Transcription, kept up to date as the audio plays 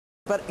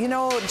But, you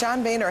know,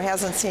 John Boehner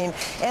hasn't seen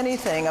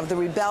anything of the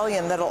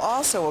rebellion that'll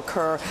also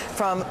occur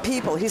from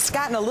people. He's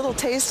gotten a little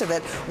taste of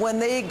it when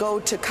they go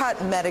to cut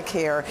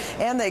Medicare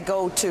and they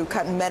go to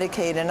cut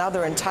Medicaid and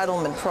other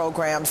entitlement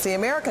programs. The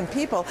American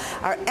people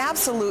are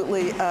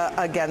absolutely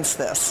against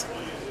this.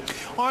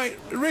 All right,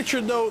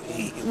 Richard, though,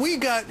 he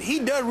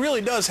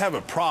really does have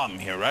a problem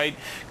here, right?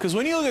 Because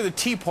when you look at the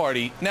Tea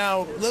Party,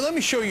 now, let me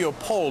show you a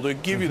poll to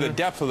give you the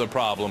depth of the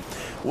problem.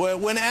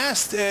 When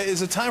asked,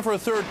 is it time for a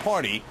third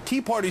party,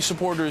 Tea Party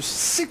supporters,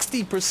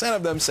 60%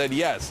 of them said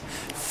yes.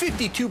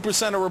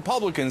 52% of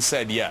Republicans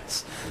said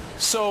yes.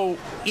 So,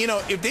 you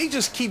know, if they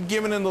just keep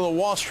giving in to the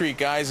Wall Street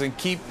guys and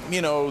keep,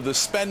 you know, the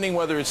spending,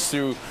 whether it's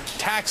through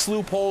tax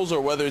loopholes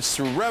or whether it's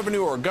through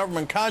revenue or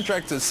government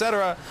contracts,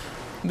 etc.,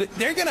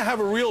 they're going to have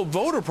a real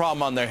voter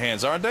problem on their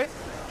hands, aren't they?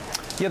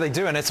 Yeah, they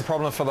do, and it's a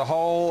problem for the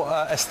whole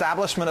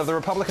establishment of the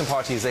Republican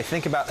Party as they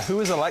think about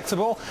who is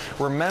electable.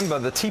 Remember,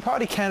 the Tea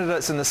Party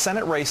candidates in the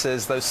Senate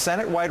races, those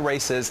Senate-wide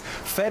races,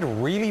 fared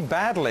really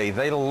badly.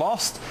 They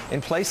lost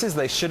in places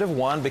they should have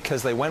won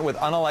because they went with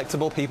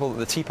unelectable people that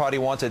the Tea Party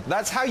wanted.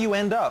 That's how you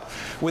end up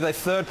with a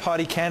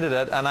third-party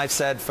candidate, and I've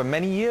said for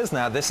many years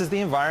now, this is the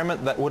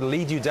environment that would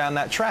lead you down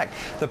that track.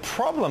 The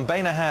problem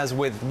Boehner has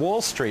with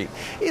Wall Street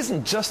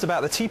isn't just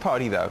about the Tea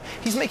Party, though.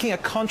 He's making a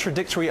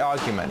contradictory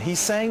argument. He's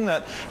saying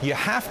that you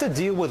have to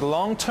deal with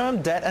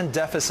long-term debt and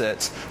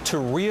deficits to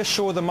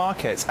reassure the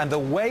markets. And the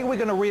way we're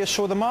going to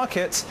reassure the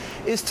markets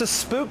is to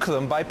spook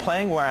them by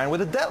playing around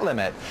with a debt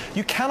limit.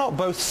 You cannot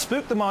both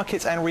spook the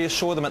markets and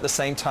reassure them at the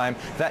same time.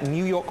 That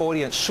New York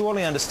audience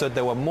surely understood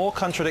there were more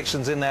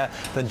contradictions in there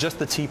than just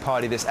the Tea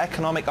Party. This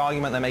economic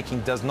argument they're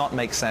making does not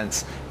make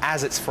sense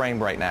as it's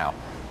framed right now.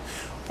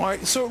 All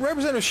right, so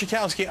Representative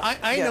Schakowsky,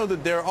 I know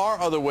that there are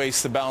other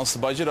ways to balance the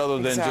budget other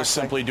than just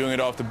simply doing it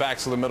off the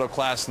backs of the middle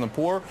class and the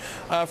poor.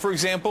 For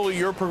example,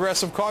 your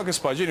Progressive Caucus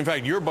budget, in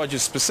fact, your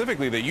budget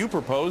specifically that you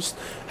proposed,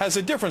 has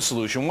a different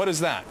solution. What is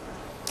that?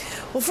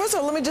 Well, first of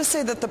all, let me just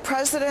say that the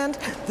President,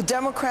 the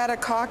Democratic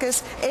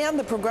Caucus, and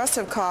the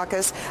Progressive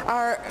Caucus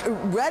are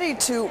ready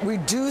to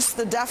reduce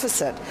the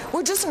deficit.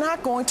 We're just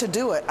not going to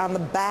do it on the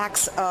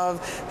backs of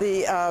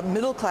the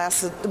middle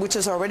class, which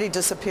is already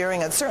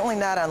disappearing, and certainly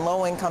not on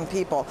low-income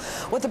people.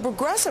 What the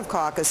Progressive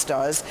Caucus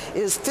does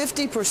is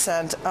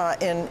 50%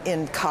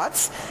 in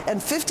cuts and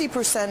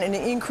 50% in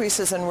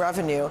increases in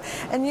revenue.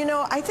 And, you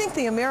know, I think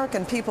the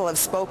American people have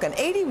spoken.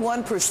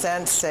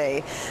 81%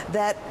 say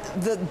that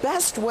the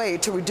best way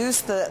to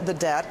reduce the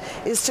debt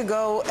is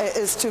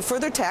to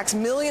further tax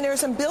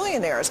millionaires and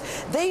billionaires.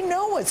 They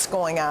know what's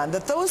going on,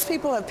 that those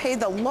people have paid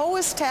the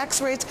lowest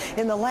tax rates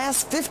in the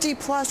last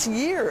 50-plus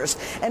years.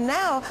 And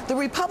now the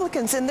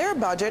Republicans in their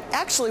budget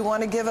actually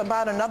want to give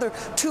about another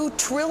 $2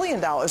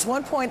 trillion,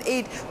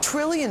 $1.8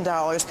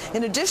 trillion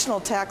in additional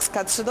tax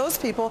cuts to those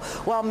people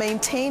while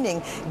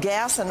maintaining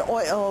gas and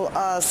oil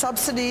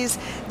subsidies.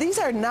 These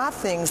are not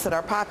things that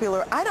are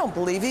popular, I don't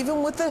believe,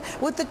 even with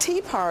the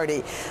Tea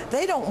Party.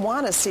 They don't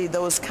want to see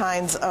those kinds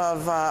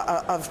of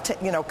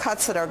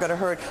cuts that are going to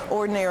hurt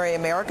ordinary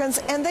Americans,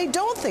 and they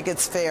don't think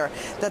it's fair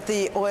that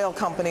the oil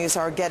companies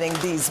are getting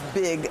these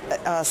big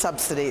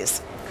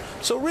subsidies.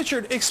 So,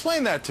 Richard,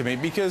 explain that to me,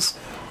 because,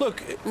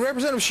 look,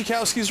 Representative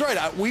Schakowsky is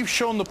right. We've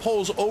shown the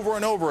polls over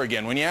and over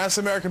again. When you ask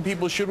American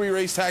people, should we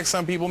raise taxes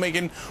on people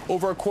making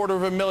over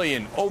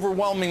 $250,000?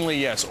 Overwhelmingly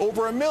yes.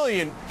 Over $1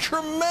 million?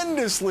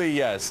 Tremendously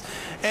yes.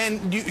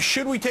 And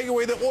should we take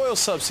away the oil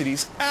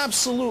subsidies?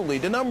 Absolutely.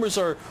 The numbers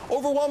are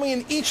overwhelming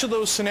in each of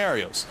those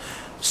scenarios.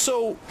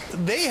 So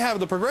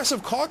the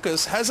Progressive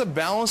Caucus has a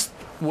balanced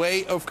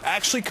way of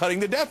actually cutting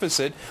the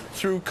deficit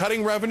through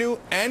cutting revenue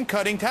and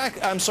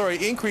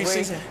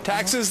increasing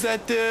taxes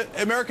that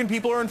American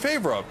people are in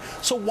favor of.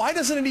 So why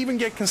doesn't it even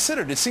get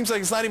considered? It seems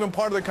like it's not even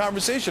part of the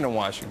conversation in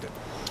Washington.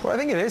 Well, I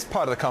think it is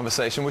part of the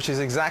conversation, which is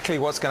exactly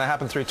what's going to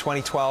happen through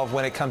 2012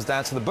 when it comes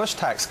down to the Bush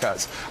tax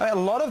cuts. A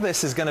lot of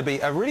this is going to be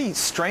a really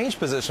strange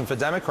position for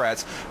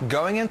Democrats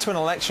going into an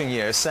election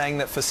year saying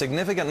that for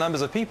significant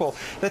numbers of people,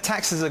 the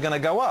taxes are going to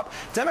go up.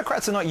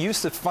 Democrats are not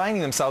used to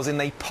finding themselves in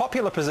the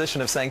popular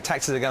position of saying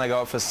taxes are going to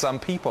go up for some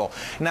people.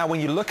 Now, when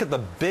you look at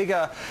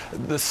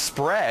the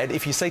spread,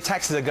 if you say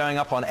taxes are going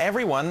up on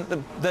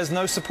everyone, there's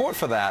no support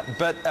for that.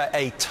 But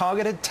a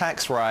targeted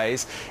tax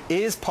rise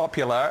is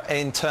popular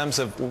in terms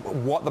of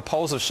what the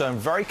polls have shown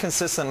very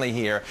consistently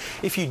here.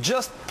 If you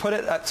just put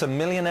it to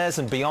millionaires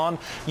and beyond,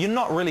 you're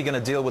not really going to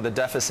deal with the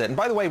deficit. And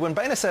by the way, when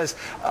Boehner says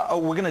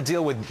we're going to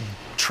deal with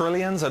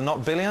trillions and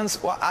not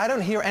billions, well, I don't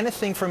hear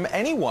anything from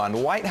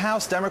anyone. White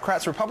House,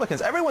 Democrats,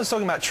 Republicans, everyone's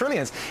talking about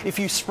trillions. If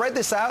you spread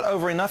this out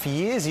over enough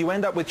years, you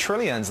end up with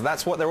trillions.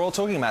 That's what they're all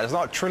talking about. It's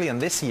not a trillion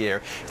this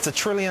year. It's a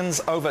trillions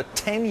over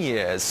 10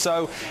 years.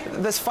 So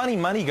there's funny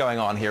money going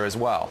on here as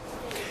well.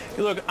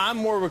 Look, I'm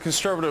more of a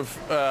conservative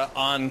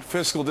on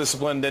fiscal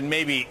discipline than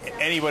maybe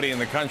anybody in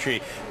the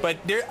country. But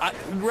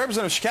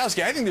Representative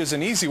Schakowsky, I think there's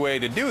an easy way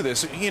to do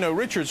this. You know,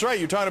 Richard's right.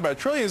 You're talking about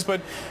trillions,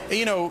 but,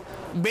 you know,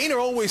 Boehner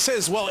always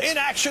says, well,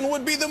 inaction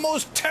would be the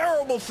most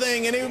terrible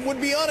thing and it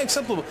would be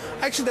unacceptable.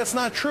 Actually, that's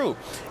not true.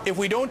 If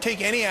we don't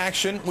take any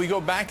action, we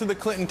go back to the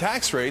Clinton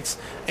tax rates,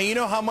 and you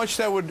know how much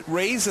that would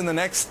raise in the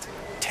next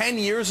 10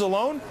 years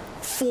alone?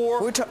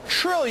 $4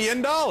 trillion.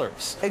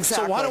 Exactly.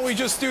 So why don't we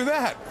just do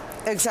that?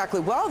 Exactly.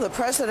 Well, the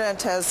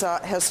president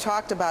has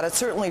talked about it,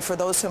 certainly for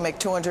those who make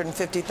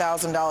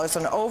 $250,000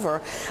 and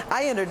over.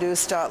 I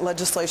introduced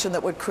legislation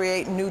that would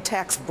create new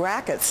tax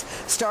brackets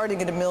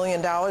starting at $1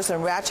 million and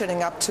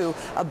ratcheting up to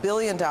 $1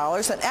 billion.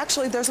 And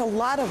actually, there's a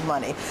lot of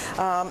money,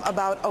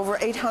 about over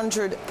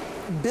 $800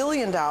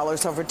 billion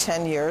over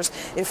 10 years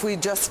if we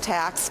just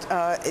taxed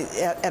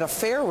at a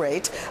fair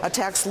rate, a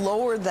tax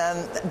lower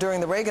than during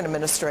the Reagan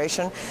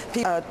administration,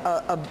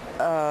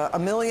 a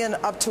million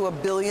up to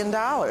 $1 billion.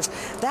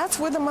 That's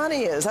where the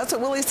money is. That's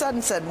what Willie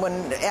Sutton said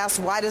when asked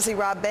why does he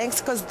rob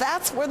banks, because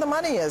that's where the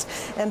money is.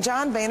 And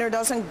John Boehner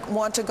doesn't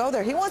want to go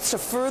there. He wants to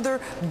further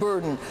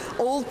burden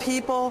old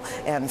people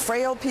and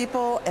frail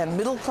people and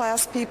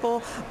middle-class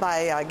people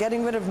by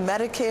getting rid of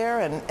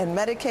Medicare and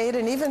Medicaid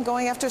and even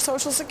going after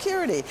Social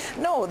Security.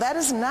 No, that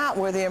is not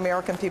where the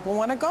American people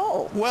want to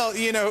go. Well,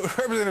 you know,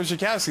 Representative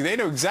Schakowsky, they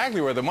know exactly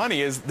where the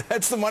money is.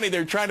 That's the money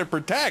they're trying to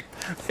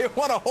protect. They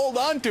want to hold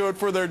on to it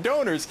for their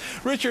donors.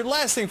 Richard,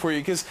 last thing for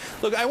you, because,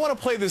 look, I want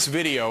to play this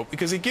video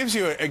because it gives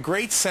you a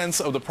great sense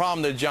of the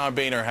problem that John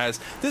Boehner has.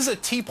 This is a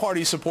Tea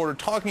Party supporter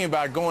talking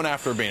about going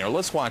after Boehner.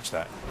 Let's watch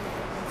that.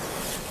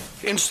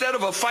 Instead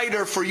of a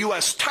fighter for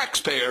U.S.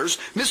 taxpayers,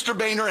 Mr.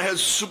 Boehner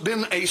has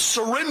been a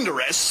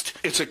surrenderist.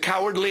 It's a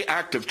cowardly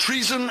act of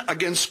treason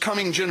against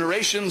coming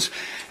generations,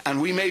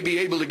 and we may be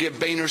able to give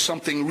Boehner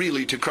something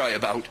really to cry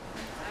about.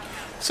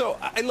 So,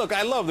 look,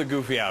 I love the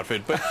goofy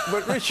outfit, but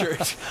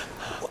Richard,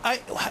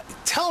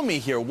 tell me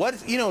here,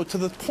 what, you know, to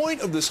the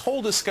point of this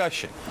whole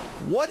discussion,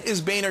 what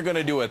is Boehner going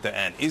to do at the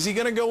end? Is he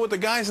going to go with the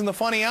guys in the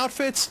funny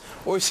outfits,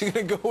 or is he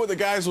going to go with the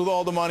guys with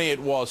all the money at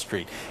Wall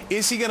Street?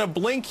 Is he going to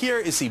blink here?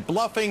 Is he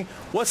bluffing?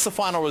 What's the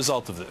final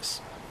result of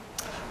this?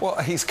 Well,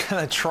 he's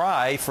going to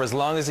try for as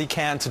long as he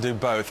can to do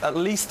both, at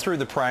least through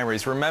the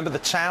primaries. Remember, the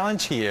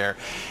challenge here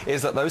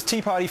is that those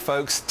Tea Party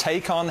folks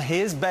take on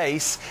his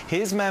base,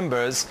 his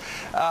members,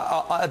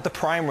 at the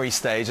primary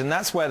stage, and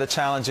that's where the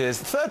challenge is.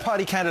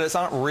 Third-party candidates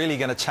aren't really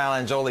going to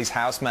challenge all these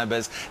House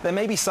members. There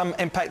may be some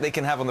impact they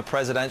can have on the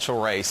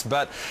presidential race,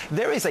 but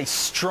there is a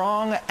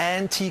strong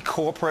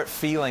anti-corporate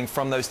feeling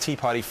from those Tea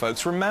Party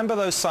folks. Remember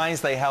those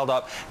signs they held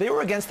up? They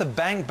were against the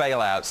bank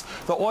bailouts.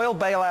 The oil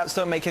bailouts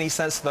don't make any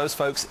sense to those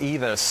folks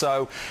either.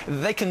 So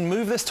they can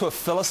move this to a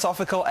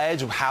philosophical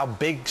edge of how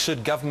big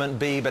should government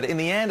be. But in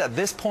the end, at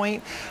this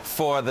point,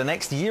 for the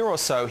next year or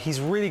so, he's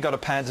really got to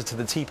pander to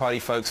the Tea Party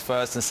folks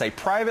first and say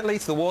privately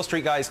to the Wall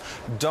Street guys,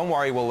 don't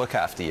worry, we'll look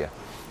after you.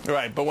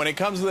 Right, but when it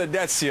comes to the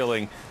debt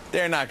ceiling,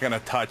 they're not going to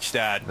touch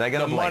that. They're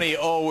going to blink. Money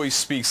always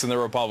speaks in the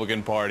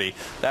Republican Party.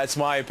 That's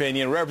my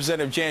opinion.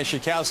 Representative Jan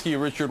Schakowsky,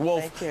 Richard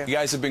Wolff, you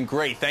guys have been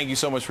great. Thank you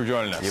so much for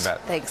joining us. You bet.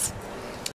 Thanks.